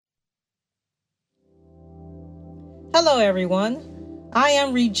Hello, everyone. I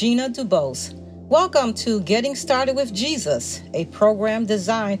am Regina Dubose. Welcome to Getting Started with Jesus, a program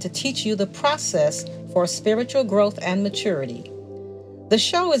designed to teach you the process for spiritual growth and maturity. The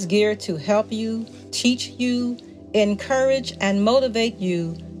show is geared to help you, teach you, encourage, and motivate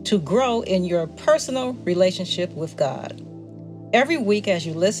you to grow in your personal relationship with God. Every week as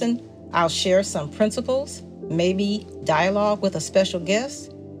you listen, I'll share some principles, maybe dialogue with a special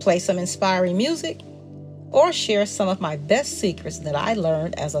guest, play some inspiring music, or share some of my best secrets that I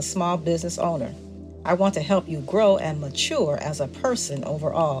learned as a small business owner. I want to help you grow and mature as a person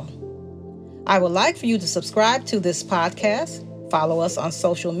overall. I would like for you to subscribe to this podcast, follow us on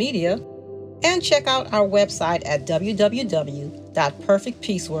social media, and check out our website at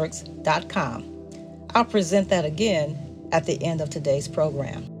www.perfectpeaceworks.com. I'll present that again at the end of today's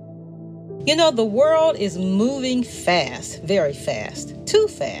program. You know, the world is moving fast, very fast, too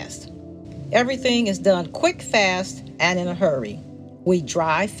fast. Everything is done quick, fast, and in a hurry. We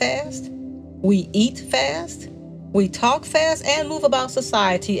drive fast, we eat fast, we talk fast, and move about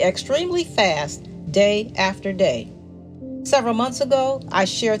society extremely fast day after day. Several months ago, I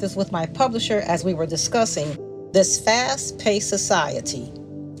shared this with my publisher as we were discussing this fast-paced society.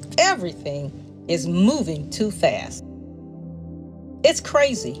 Everything is moving too fast. It's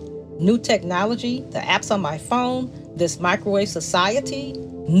crazy. New technology, the apps on my phone, this microwave society,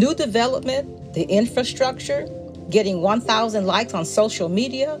 new development, the infrastructure, getting 1,000 likes on social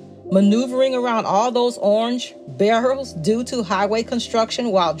media, maneuvering around all those orange barrels due to highway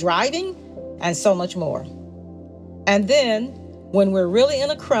construction while driving, and so much more. And then, when we're really in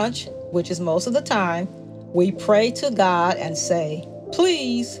a crunch, which is most of the time, we pray to God and say,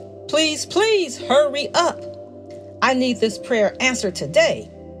 please, please, please hurry up. I need this prayer answered today.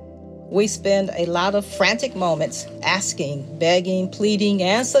 We spend a lot of frantic moments asking, begging, pleading,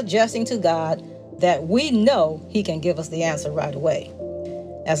 and suggesting to God that we know He can give us the answer right away.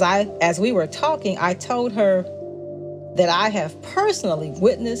 As we were talking, I told her that I have personally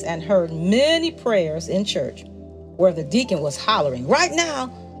witnessed and heard many prayers in church where the deacon was hollering, right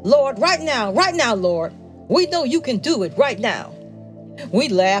now, Lord, right now, Lord. We know you can do it right now. We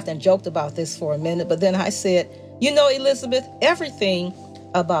laughed and joked about this for a minute, but then I said, you know, Elizabeth, everything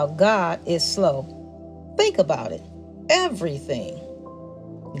about God is slow. Think about it. Everything.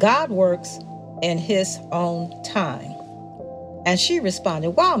 God works in His own time. And she responded,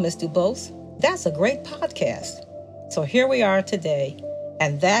 wow, Miss Dubose, that's a great podcast. So here we are today,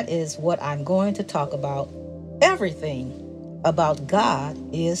 and that is what I'm going to talk about. Everything about God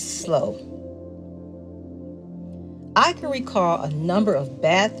is slow. I can recall a number of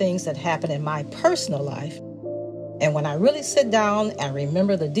bad things that happened in my personal life. And when I really sit down and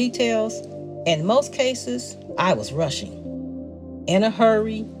remember the details, in most cases, I was rushing, in a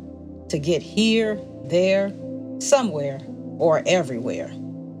hurry to get here, there, somewhere, or everywhere.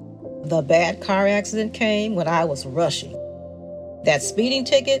 The bad car accident came when I was rushing. That speeding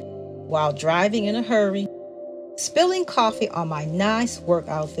ticket while driving in a hurry, spilling coffee on my nice work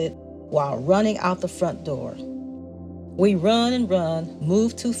outfit while running out the front door. We run and run,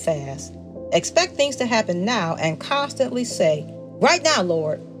 move too fast, expect things to happen now, and constantly say, right now,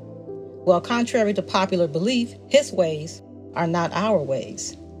 Lord. Well, contrary to popular belief, His ways are not our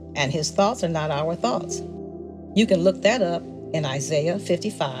ways, and His thoughts are not our thoughts. You can look that up in Isaiah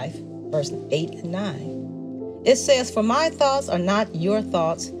 55, verse 8 and 9. It says, for my thoughts are not your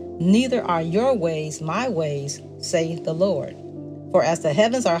thoughts, neither are your ways my ways, saith the Lord. For as the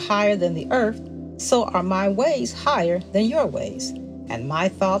heavens are higher than the earth, so are my ways higher than your ways, and my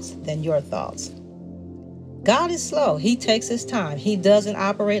thoughts than your thoughts. God is slow. He takes His time. He doesn't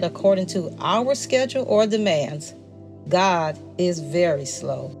operate according to our schedule or demands. God is very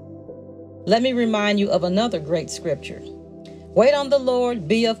slow. Let me remind you of another great scripture. Wait on the Lord,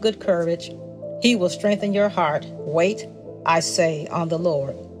 be of good courage. He will strengthen your heart. Wait, I say, on the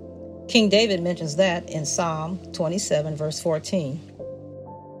Lord. King David mentions that in Psalm 27, verse 14.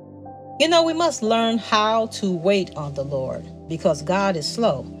 You know, we must learn how to wait on the Lord because God is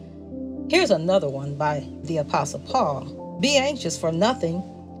slow. Here's another one by the Apostle Paul. Be anxious for nothing,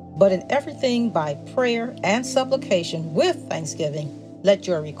 but in everything by prayer and supplication with thanksgiving, let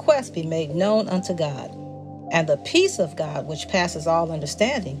your requests be made known unto God. And the peace of God, which passes all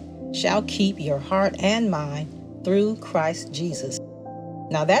understanding, shall keep your heart and mind through Christ Jesus.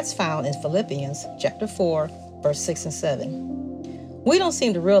 Now that's found in Philippians chapter 4, verse 6 and 7. We don't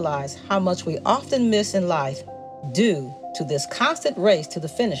seem to realize how much we often miss in life due to this constant race to the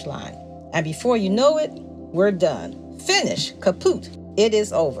finish line. And before you know it, we're done. Finish, kaput, it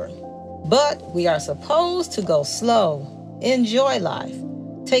is over. But we are supposed to go slow, enjoy life,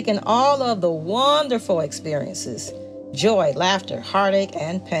 taking all of the wonderful experiences, joy, laughter, heartache,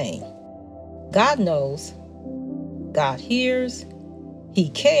 and pain. God knows, God hears, He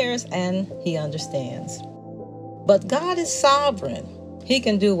cares, and He understands. But God is sovereign. He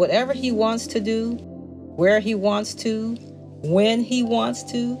can do whatever He wants to do, where He wants to, when He wants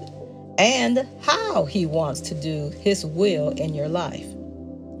to, and how He wants to do His will in your life.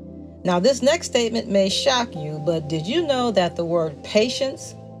 Now, this next statement may shock you, but did you know that the word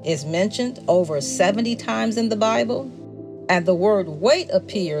patience is mentioned over 70 times in the Bible? And the word wait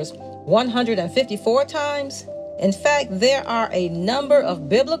appears 154 times? In fact, there are a number of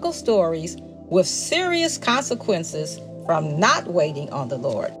biblical stories with serious consequences from not waiting on the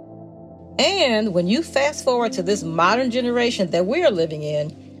Lord. And when you fast forward to this modern generation that we're living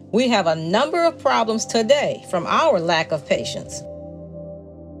in, we have a number of problems today from our lack of patience.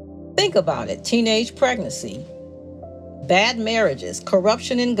 Think about it: teenage pregnancy, bad marriages,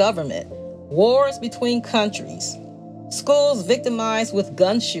 corruption in government, wars between countries, schools victimized with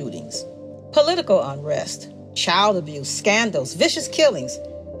gun shootings, political unrest, child abuse, scandals, vicious killings,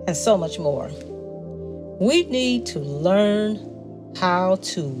 and so much more. We need to learn how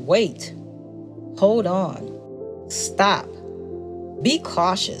to wait. Hold on. Stop. Be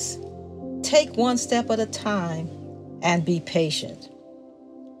cautious. Take one step at a time and be patient.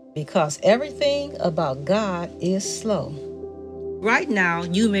 Because everything about God is slow. Right now,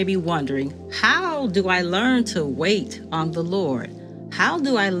 you may be wondering, how do I learn to wait on the Lord? How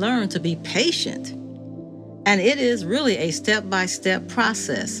do I learn to be patient? And it is really a step-by-step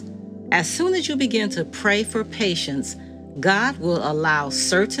process. As soon as you begin to pray for patience, God will allow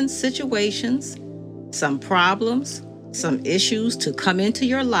certain situations, some problems, some issues to come into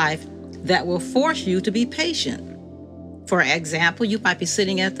your life that will force you to be patient. For example, you might be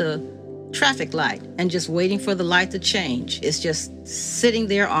sitting at the traffic light and just waiting for the light to change. It's just sitting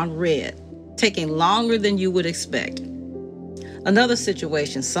there on red, taking longer than you would expect. Another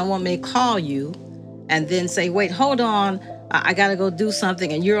situation, someone may call you and then say, wait, hold on, I got to go do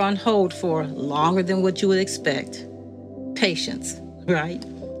something, and you're on hold for longer than what you would expect. Patience, right?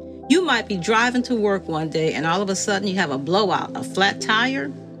 You might be driving to work one day and all of a sudden you have a blowout, a flat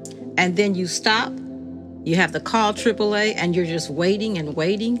tire, and then you stop. You have to call AAA and you're just waiting and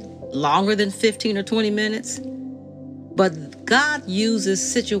waiting longer than 15 or 20 minutes. But God uses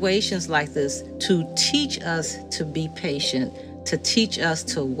situations like this to teach us to be patient, to teach us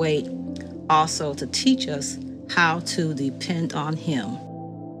to wait, also to teach us how to depend on Him.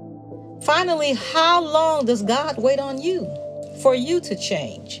 Finally, how long does God wait on you? For you to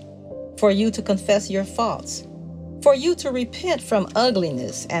change, for you to confess your faults, for you to repent from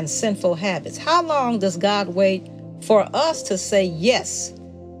ugliness and sinful habits. How long does God wait for us to say yes,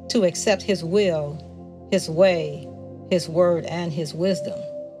 to accept His will, His way, His word, and His wisdom?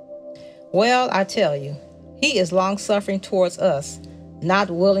 Well, I tell you, He is long-suffering towards us, not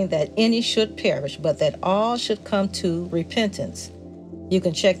willing that any should perish, but that all should come to repentance. You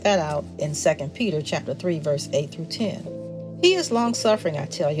can check that out in 2 Peter chapter 3, verse 8 through 10. He is long-suffering, I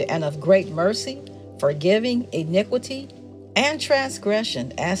tell you, and of great mercy, forgiving iniquity and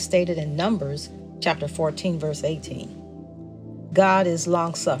transgression, as stated in Numbers chapter 14, verse 18. God is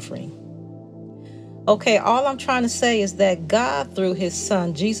long-suffering. Okay, all I'm trying to say is that God, through His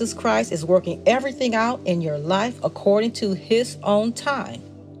Son, Jesus Christ, is working everything out in your life according to His own time.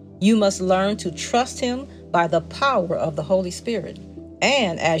 You must learn to trust Him by the power of the Holy Spirit.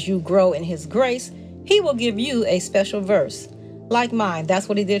 And as you grow in His grace, He will give you a special verse. Like mine, that's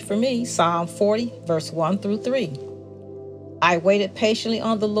what He did for me, Psalm 40, verse 1 through 3. I waited patiently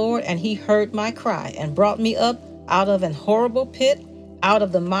on the Lord, and He heard my cry, and brought me up out of an horrible pit, out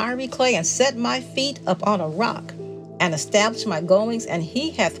of the miry clay, and set my feet upon a rock, and established my goings, and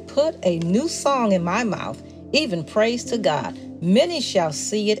He hath put a new song in my mouth, even praise to God. Many shall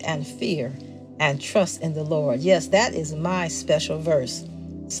see it and fear, and trust in the Lord. Yes, that is my special verse,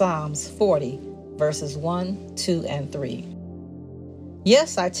 Psalms 40, verses 1, 2, and 3.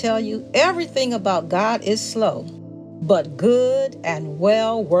 Yes, I tell you, everything about God is slow, but good and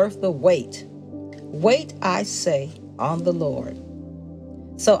well worth the wait. Wait, I say, on the Lord.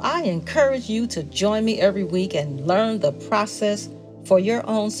 So I encourage you to join me every week and learn the process for your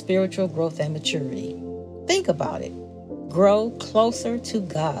own spiritual growth and maturity. Think about it. Grow closer to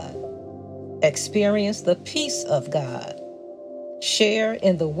God. Experience the peace of God. Share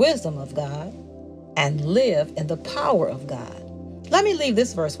in the wisdom of God, and live in the power of God. Let me leave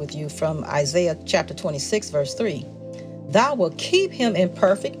this verse with you from Isaiah chapter 26, verse 3. Thou wilt keep him in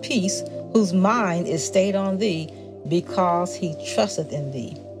perfect peace, whose mind is stayed on thee, because he trusteth in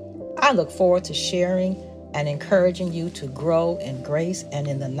thee. I look forward to sharing and encouraging you to grow in grace and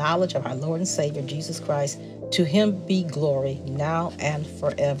in the knowledge of our Lord and Savior, Jesus Christ. To him be glory now and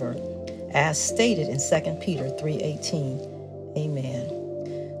forever, as stated in 2 Peter 3:18.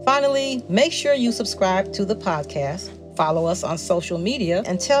 Amen. Finally, make sure you subscribe to the podcast, follow us on social media,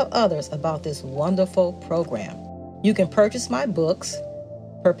 and tell others about this wonderful program. You can purchase my books,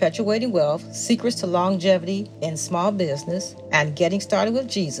 Perpetuating Wealth, Secrets to Longevity in Small Business, and Getting Started with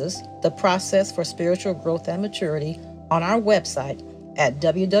Jesus, The Process for Spiritual Growth and Maturity, on our website at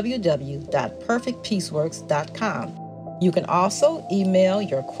www.perfectpeaceworks.com. You can also email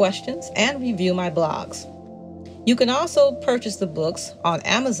your questions and review my blogs. You can also purchase the books on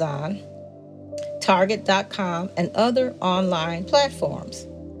Amazon, Target.com, and other online platforms.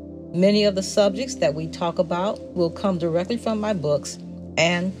 Many of the subjects that we talk about will come directly from my books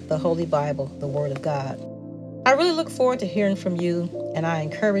and the Holy Bible, the Word of God. I really look forward to hearing from you, and I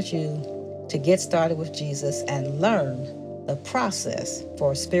encourage you to get started with Jesus and learn the process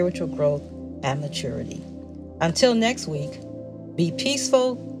for spiritual growth and maturity. Until next week, be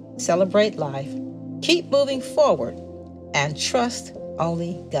peaceful, celebrate life, keep moving forward, and trust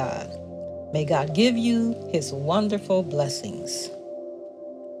only God. May God give you his wonderful blessings.